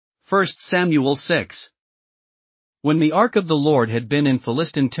1 Samuel 6. When the ark of the Lord had been in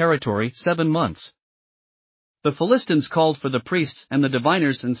Philistine territory 7 months, the Philistines called for the priests and the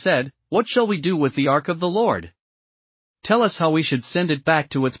diviners and said, "What shall we do with the ark of the Lord? Tell us how we should send it back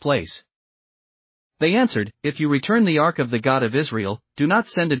to its place." They answered, "If you return the ark of the God of Israel, do not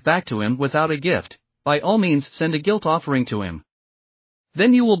send it back to him without a gift, by all means send a guilt offering to him.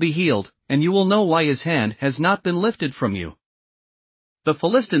 Then you will be healed, and you will know why his hand has not been lifted from you." The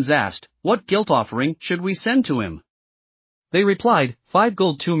Philistines asked, "What guilt offering should we send to him?" They replied, 5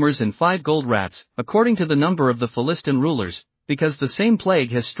 gold tumors and 5 gold rats, according to the number of the Philistine rulers, because the same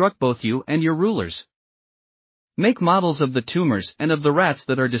plague has struck both you and your rulers. Make models of the tumors and of the rats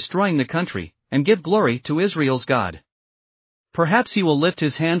that are destroying the country, and give glory to Israel's God. Perhaps he will lift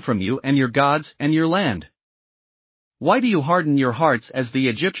his hand from you and your gods and your land. Why do you harden your hearts as the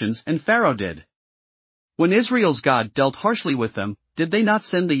Egyptians and Pharaoh did? When Israel's God dealt harshly with them, did they not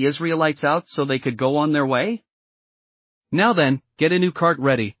send the Israelites out so they could go on their way? Now then, get a new cart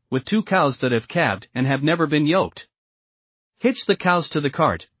ready, with 2 cows that have calved and have never been yoked. Hitch the cows to the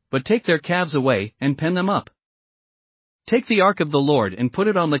cart, but take their calves away and pen them up. Take the ark of the Lord and put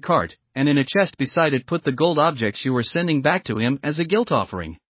it on the cart, and in a chest beside it put the gold objects you were sending back to him as a guilt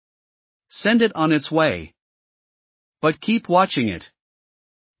offering. Send it on its way. But keep watching it.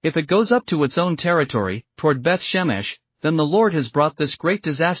 If it goes up to its own territory, toward Beth Shemesh, then the Lord has brought this great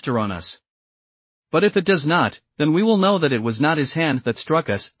disaster on us. But if it does not, then we will know that it was not his hand that struck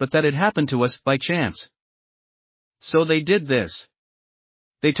us, but that it happened to us by chance. So they did this.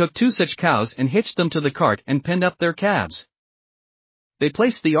 They took 2 such cows and hitched them to the cart and penned up their calves. They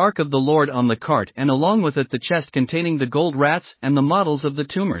placed the ark of the Lord on the cart and along with it the chest containing the gold rats and the models of the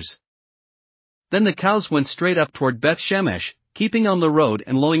tumors. Then the cows went straight up toward Beth Shemesh, keeping on the road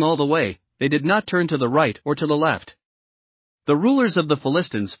and lowing all the way. They did not turn to the right or to the left. The rulers of the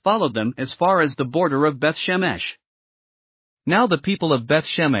Philistines followed them as far as the border of Beth Shemesh. Now the people of Beth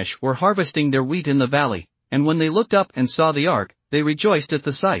Shemesh were harvesting their wheat in the valley, and when they looked up and saw the ark, they rejoiced at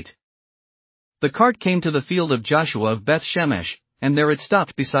the sight. The cart came to the field of Joshua of Beth Shemesh, and there it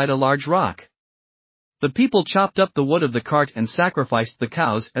stopped beside a large rock. The people chopped up the wood of the cart and sacrificed the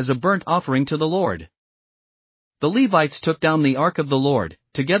cows as a burnt offering to the Lord. The Levites took down the ark of the Lord,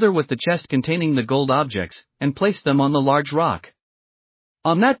 together with the chest containing the gold objects, and placed them on the large rock.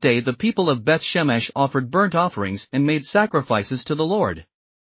 On that day the people of Beth Shemesh offered burnt offerings and made sacrifices to the Lord.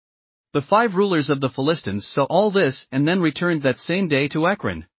 The 5 rulers of the Philistines saw all this and then returned that same day to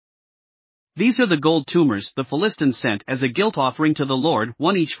Ekron. These are the gold tumors the Philistines sent as a guilt offering to the Lord,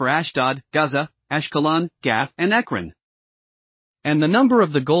 1 each for Ashdod, Gaza, Ashkelon, Gath, and Ekron. And the number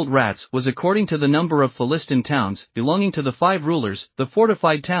of the gold rats was according to the number of Philistine towns belonging to the 5 rulers, the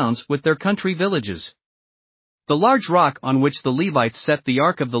fortified towns with their country villages. The large rock on which the Levites set the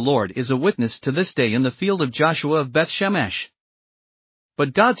ark of the Lord is a witness to this day in the field of Joshua of Beth Shemesh.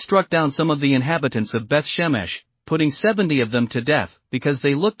 But God struck down some of the inhabitants of Beth Shemesh, putting 70 of them to death, because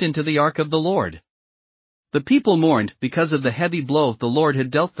they looked into the ark of the Lord. The people mourned because of the heavy blow the Lord had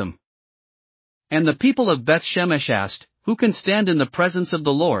dealt them. And the people of Beth Shemesh asked, "Who can stand in the presence of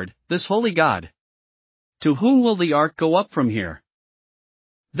the Lord, this holy God? To whom will the ark go up from here?"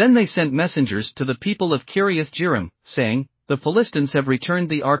 Then they sent messengers to the people of Kiriath Jearim, saying, "The Philistines have returned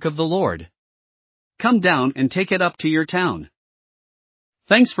the ark of the Lord. Come down and take it up to your town."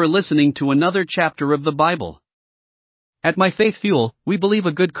 Thanks for listening to another chapter of the Bible. At My Faith Fuel, we believe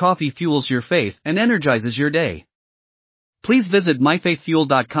a good coffee fuels your faith and energizes your day. Please visit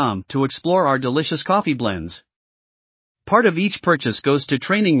myfaithfuel.com to explore our delicious coffee blends. Part of each purchase goes to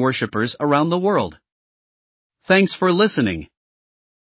training worshipers around the world. Thanks for listening.